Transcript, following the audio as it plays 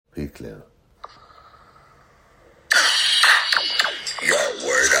Be clear. Yo,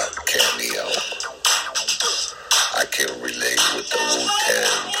 word up, cameo. I can relate with the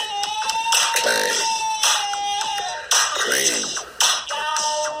Wu-Tang Clan. Cream.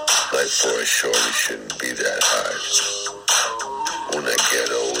 But for a shorty shouldn't be that hard. Una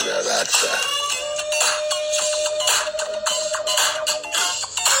ghetto, una rasa.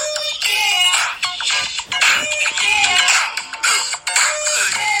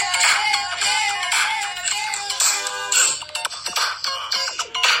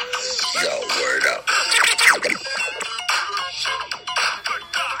 Yo, word up.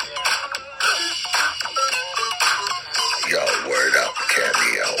 Yo, word up,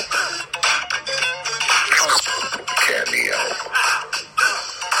 cameo. Cameo.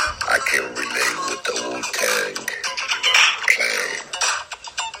 I can relate with the Wu-Tang Clan.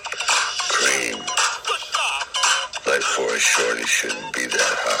 Cream. But for a shorty shouldn't be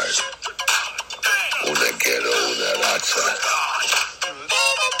that hard. Una ghetto, una rasa.